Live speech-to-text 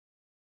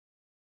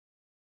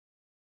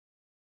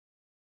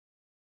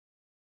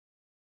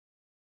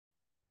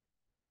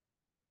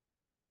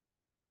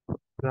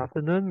Good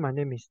afternoon. My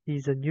name is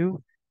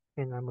Zhen,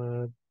 and I'm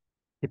a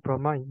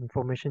diploma in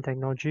information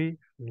technology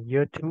from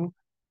year 2,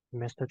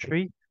 semester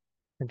 3.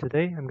 And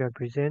today I'm going to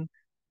present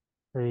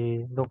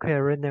a local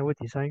area network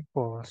design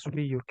for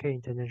Sri UK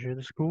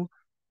International School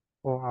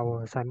for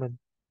our assignment.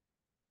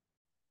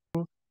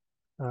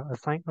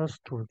 Assign us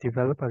to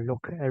develop a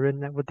local area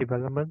network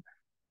development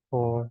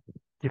for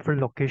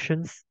different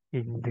locations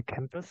in the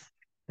campus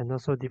and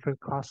also different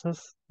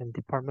classes and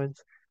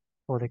departments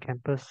for the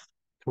campus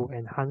to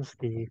enhance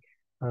the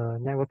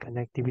network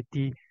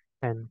connectivity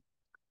and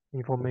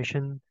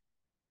information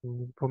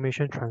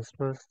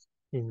transfers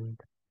in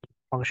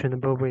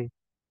functionable way.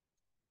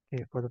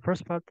 Okay, for the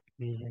first part,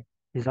 we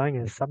design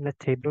a subnet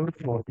table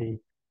for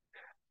the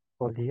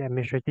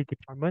administrative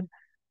department.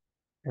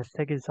 Let's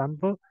take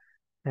example,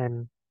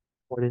 and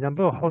for the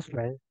number of hosts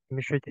by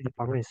administrative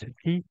department is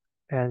 50,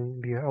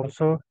 and we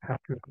also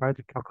have required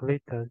to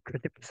calculate the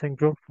 20%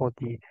 growth for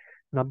the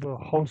number of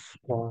hosts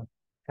for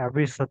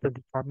every certain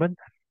department,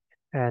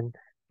 and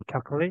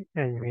calculate,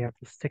 and we have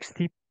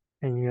 60,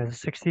 and we have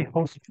 60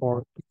 hosts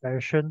for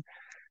declaration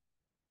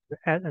to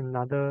add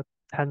another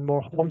 10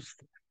 more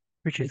hosts,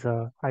 which is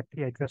a IP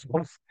address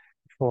host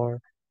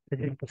for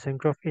 20%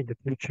 growth in the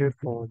future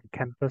for the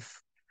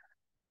campus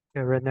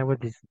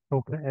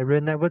local area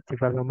network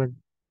development.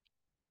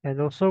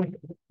 And also,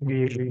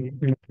 we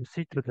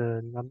proceed to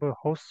the number of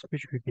hosts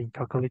which we've been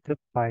calculated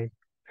by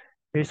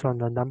based on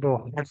the number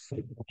of hosts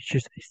which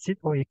is exceed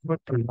or equal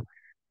to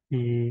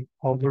the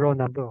overall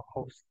number of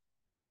hosts.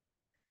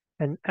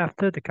 And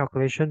after the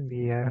calculation,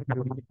 we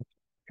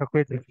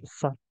calculate the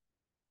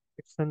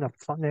extent of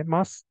subnet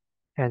mask,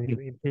 and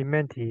we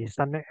implement the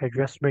subnet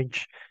address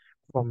range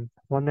from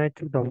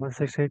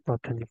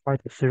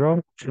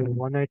 192.168.25.0 to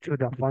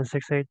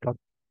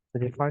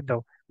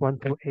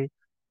 192.168.25.128.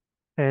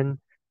 And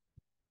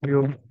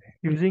we're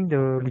using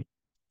the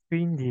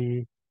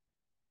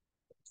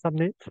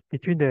subnet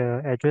between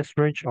the address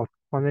range of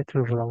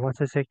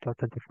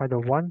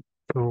 192.168.25.1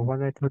 to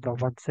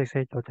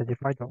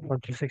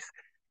 192.168.25.126.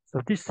 So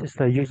this is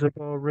the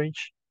usable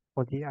range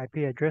for the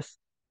IP address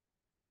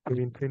to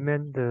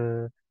implement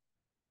the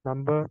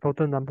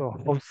total number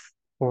of hosts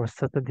for a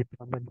certain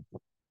department.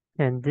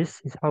 And this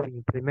is how we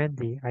implement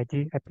the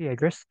IP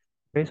address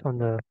based on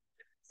the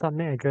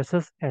subnet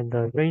addresses and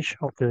the range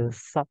of the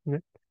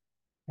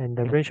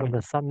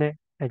subnet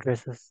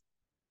addresses.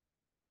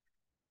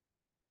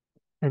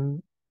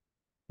 And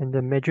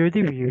the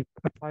majority we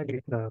apply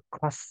with the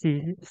class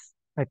C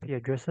IP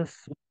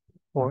addresses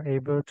for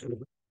able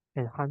to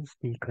enhance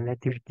the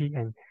connectivity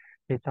and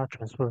data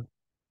transfer.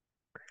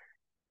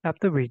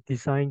 After we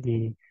design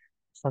the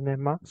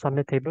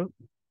subnet table,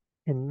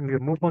 and we'll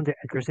move on to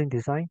addressing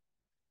design.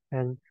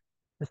 And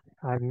as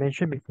I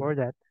mentioned before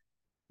that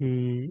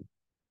the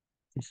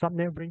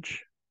subnet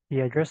range, the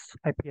IP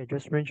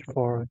address range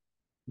for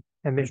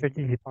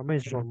administrative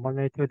department is from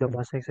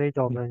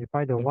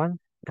 192.168.25.1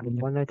 to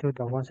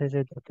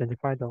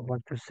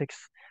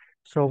 192.168.25.126.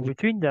 So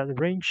between that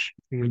range,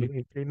 we will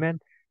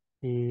implement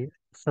the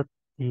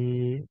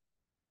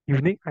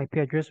unique IP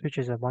address, which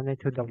is a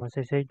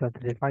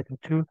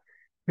 192.168.25.2,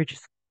 which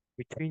is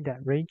between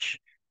that range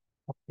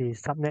of the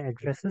subnet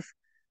addresses.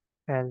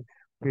 And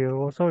we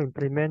will also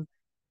implement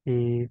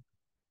the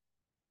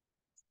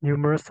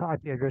numerous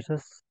IP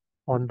addresses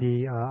on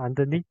the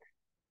underneath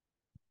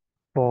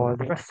for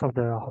the rest of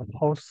the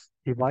host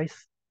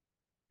device.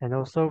 And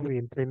also we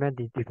implement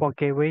the default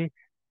gateway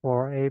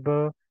for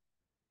able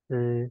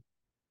the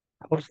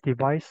host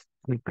device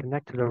to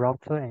connect to the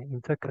router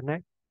and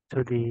interconnect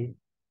to the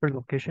different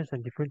locations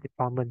and different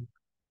departments.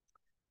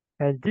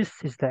 And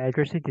this is the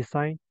addressing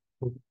design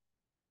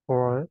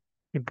for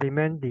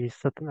implement the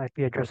certain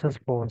IP addresses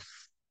for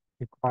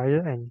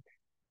required and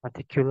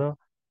particular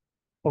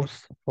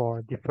hosts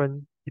for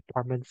different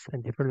departments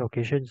and different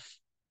locations.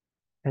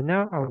 And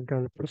now I'm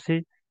going to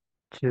proceed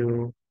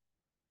to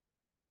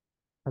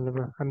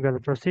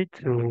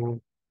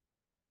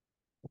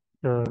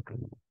the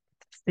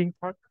testing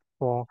part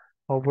for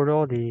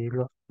overall the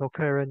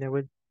local area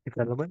network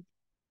development.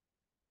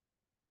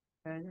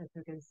 And as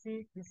you can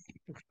see, this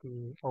is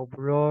the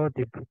overall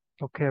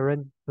local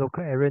area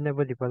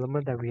network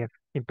development that we have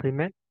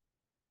implemented.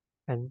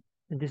 And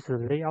this is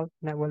the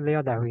network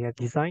layout that we have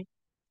designed.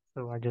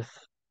 So I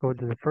just go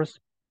to the first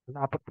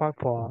upper part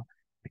for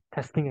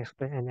testing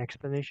and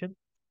explanation.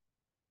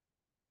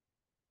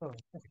 So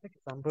let's take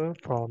example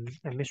from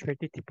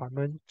administrative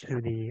department to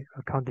the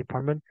account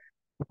department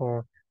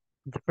for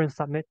different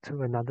subnet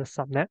to another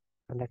subnet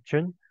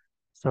connection.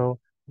 So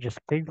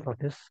just ping for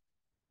this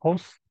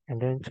host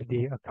and then to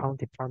the account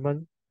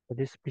department for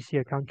this PC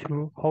account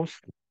 2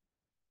 host.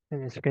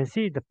 And as you can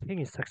see, the ping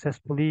is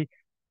successfully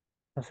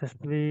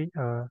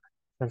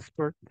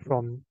transferred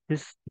from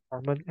this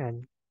department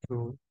and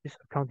to this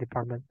account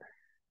department.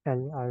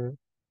 And I'll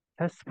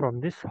test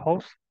from this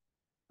host,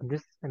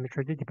 this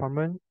administrative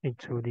department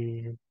into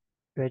the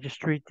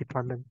registry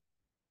department.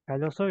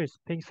 And also it's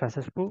ping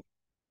successful.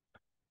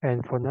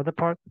 And for another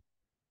part,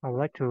 I would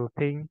like to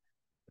ping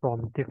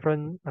from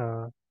different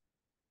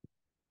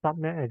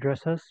subnet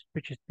addresses,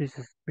 which is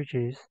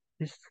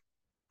this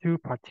two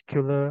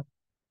particular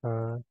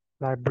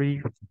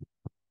library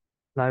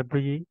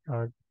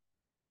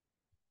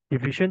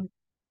division.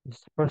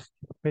 Is first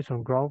based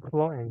on ground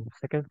floor and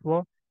second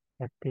floor,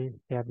 and they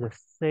have the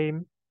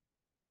same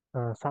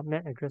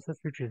subnet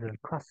addresses, which is a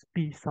class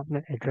B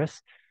subnet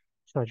address.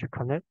 So as you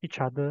connect each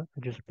other,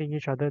 just ping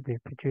each other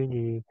between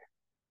the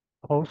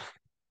host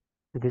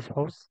to this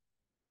host.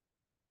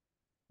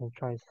 And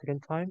try a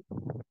second time.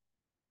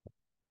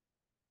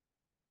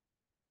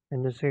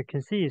 And as you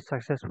can see, it's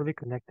successfully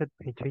connected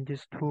between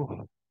these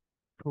two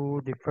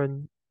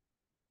different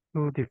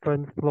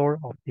floor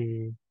of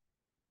the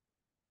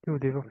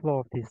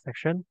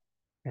section.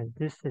 And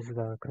this is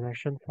the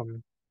connection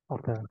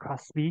of the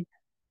class B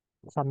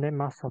subnet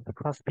mask of the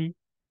class B.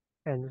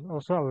 And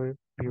also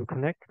we will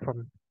connect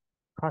from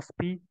class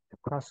B to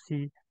class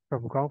C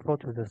from ground floor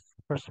to the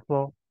first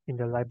floor in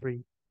the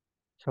library.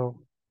 So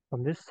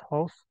from this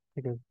host,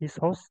 this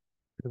host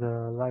to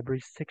the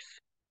library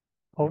 6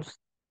 host.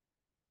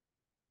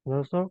 And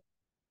also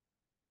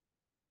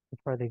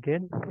try it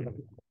again.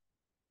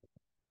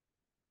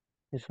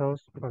 This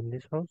host from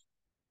this host.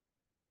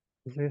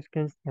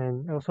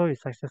 And also it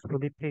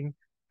successfully pinged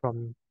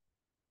from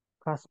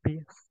class B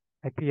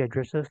IP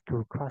addresses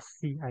to class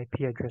C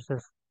IP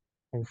addresses.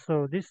 And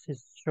so this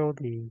is show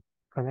the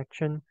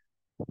connection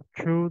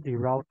through the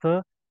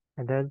router,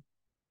 and then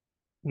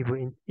it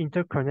will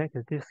interconnect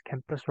with this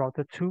campus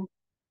router 2,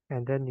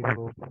 and then it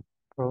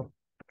will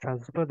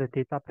transfer the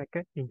data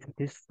packet into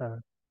this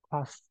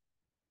class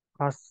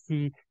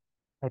C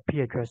IP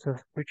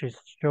addresses, which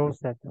shows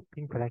that the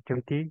ping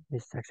connectivity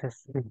is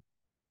successful.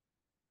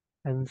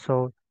 And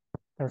so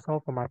that's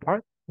all for my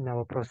part, and I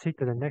will proceed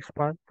to the next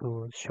part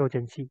to show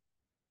Jian.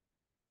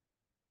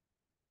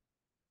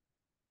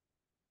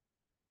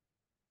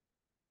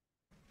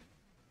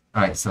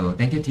 Alright, so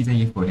thank you Teacher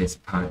Yi for this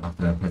part of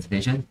the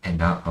presentation, and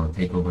now I'll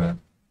take over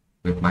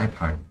with my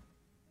part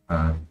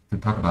to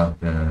talk about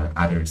the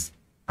other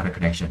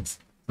connections.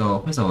 So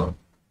first of all,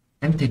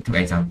 let me take two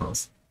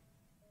examples.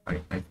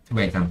 Alright, two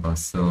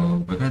examples.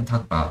 So we're going to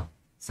talk about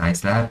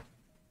science lab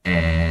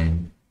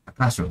and a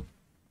classroom.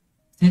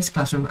 Since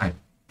classroom I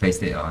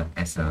placed it on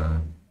as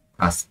a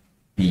class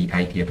B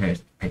IP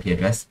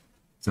address,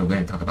 so we're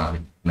going to talk about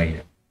it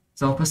later.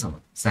 So first of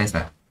all, science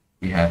lab,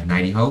 we have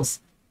 90 hosts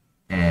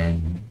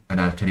and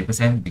another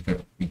 20%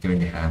 because we're going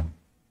to have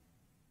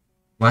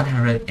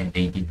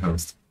 118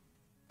 hosts.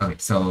 Okay,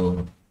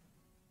 so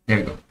there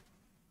we go.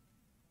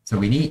 So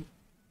we need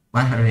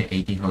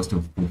 118 hosts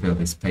to fulfill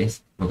this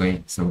place. We're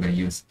going to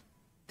use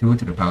 2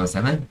 to the power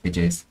 7, which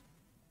is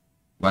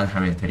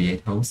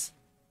 138 hosts,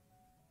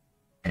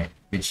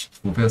 which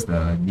fulfills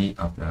the need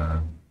of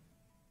the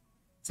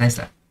science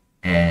lab.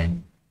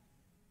 And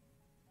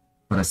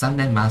for the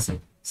subnet mask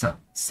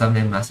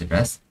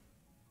address,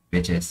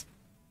 which is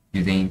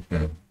using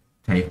the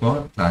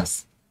 24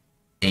 plus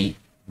 8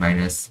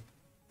 minus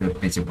the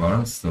basic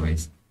borrow, so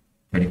it's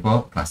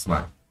 24 plus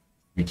 1,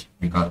 which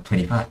we got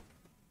 25.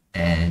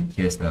 And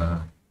here's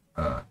the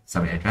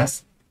subnet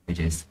address, which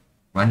is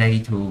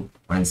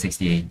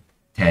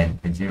 192.168.10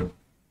 and 0.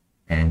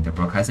 And the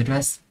broadcast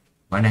address,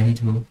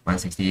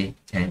 192.168.10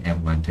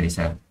 and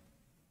 127.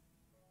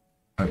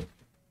 Okay.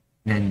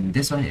 Then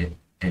this one is,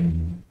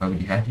 and what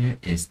we have here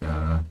is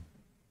the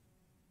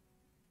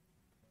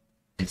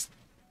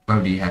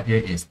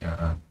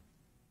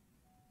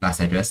last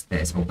address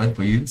that is open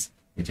for use,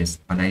 which is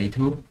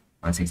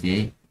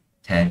 192.168.10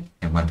 and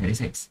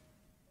 126.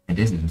 And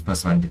this is the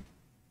first one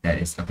that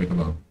is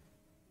applicable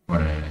for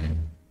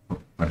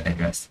the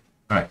address.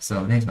 Alright,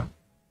 so next one.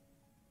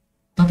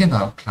 Talking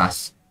about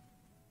classroom.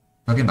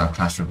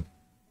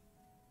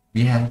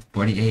 We have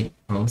 48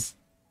 hosts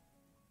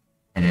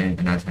and then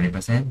another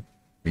 20%,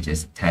 which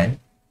is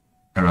 10,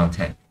 around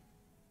 10.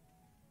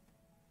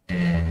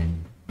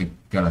 And we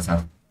got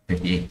ourselves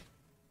 58.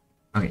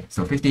 Okay,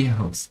 so 58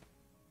 hosts.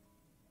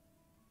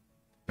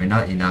 We're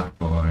not enough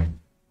for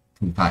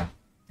 2 to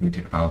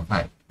the power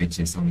 5, which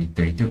is only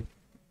 32.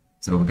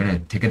 So we're gonna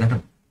take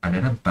another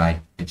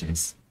byte, which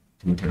is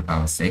 2 to the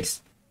power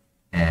 6,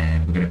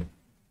 and we're gonna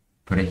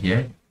put it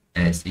here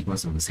as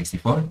equals to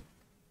 64,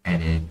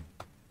 and it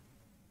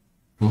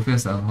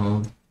fulfills the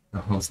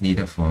host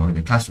needed for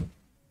the classroom.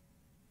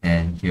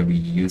 And here we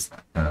use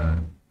the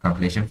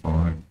calculation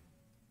for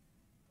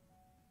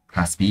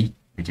class B,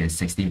 which is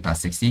 16 plus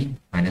 16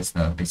 minus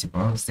the basic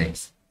borrow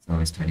 6, so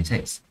it's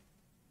 26.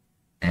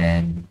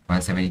 And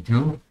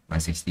 172,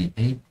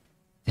 168,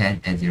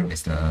 10, and 0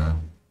 is the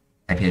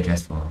IP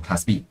address for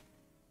class B.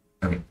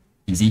 Okay,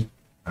 easy.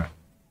 Alright.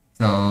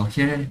 So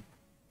here's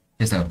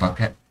the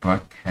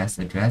broadcast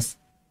address,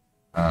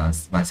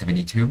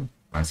 172,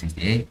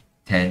 168,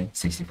 10,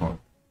 64.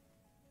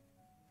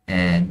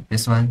 And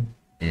this one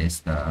is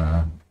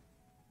the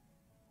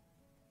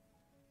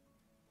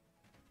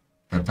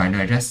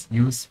final address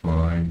used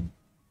for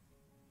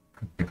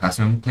the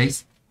classroom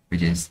place,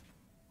 which is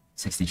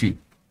 63.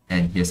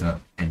 And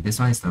and this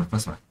one is the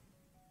first one.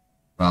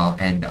 Well,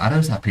 and the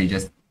others are pretty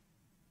just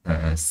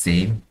the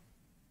same,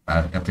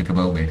 but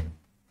applicable with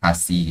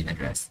Class C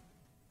address.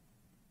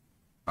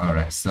 All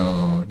right.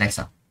 So next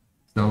up,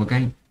 so we're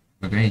going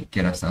to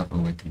get ourselves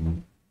over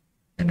to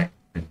the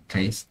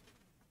place,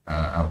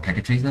 our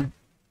packet tracer.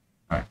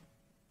 All right.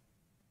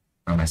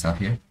 Found myself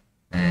here,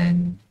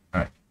 and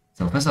all right.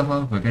 So first of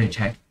all, we're going to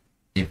check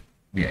if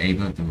we are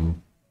able to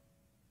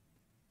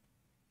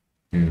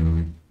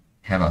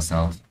have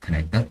ourselves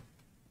connected.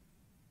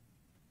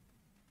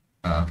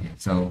 Okay,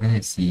 so we're going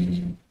to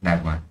see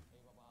lab 1.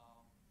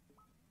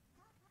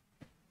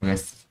 We're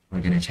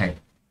going to check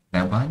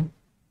lab 1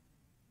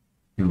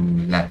 to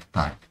lab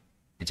 5,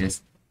 which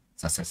is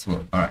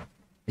successful. All right,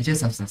 which is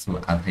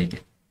successful. I'll take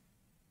it.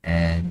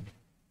 And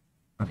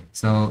okay,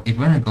 so if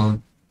we're going to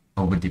go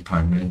over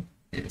department,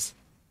 we're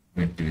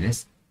going to do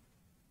this.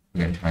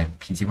 We're going to try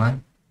PC1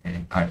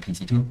 and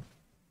PC2.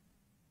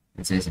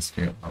 It says it's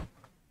failed.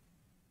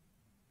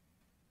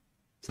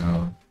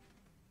 So,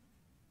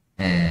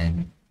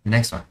 and the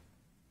next one,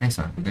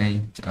 we're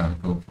going to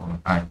go for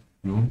art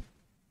room,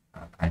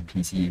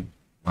 PC1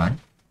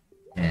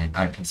 and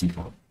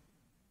PC4.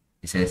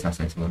 It says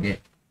successful again.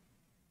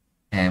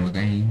 And we're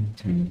going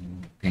to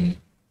bring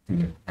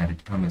to another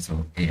department,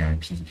 so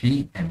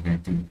ARPC3, and we're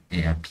going to do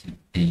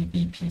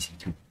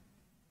AVPC2.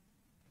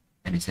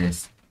 And it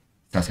says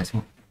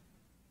successful.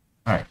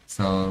 Alright,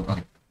 so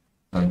okay.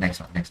 So next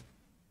one.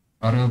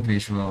 Audio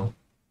visual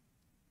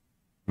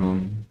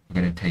room,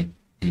 we're going to take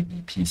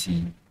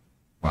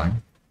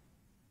AVPC1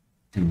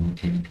 to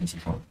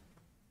AVPC4.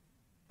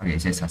 Okay,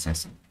 it says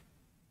successful.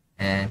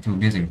 And to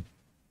music,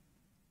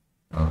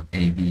 so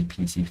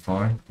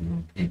AVPC4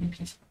 to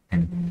AVPC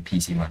and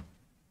PC1.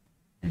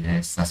 It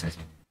is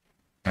successful.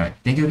 Alright,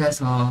 thank you guys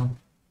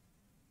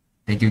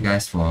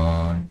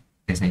for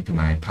listening to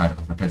my part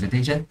of the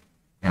presentation.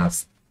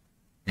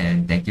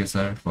 And thank you,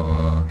 sir,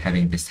 for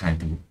having this time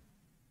to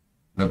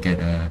look at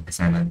the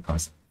assignment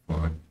course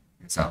for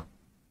yourself.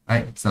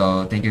 Alright,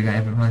 so thank you guys,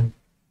 everyone.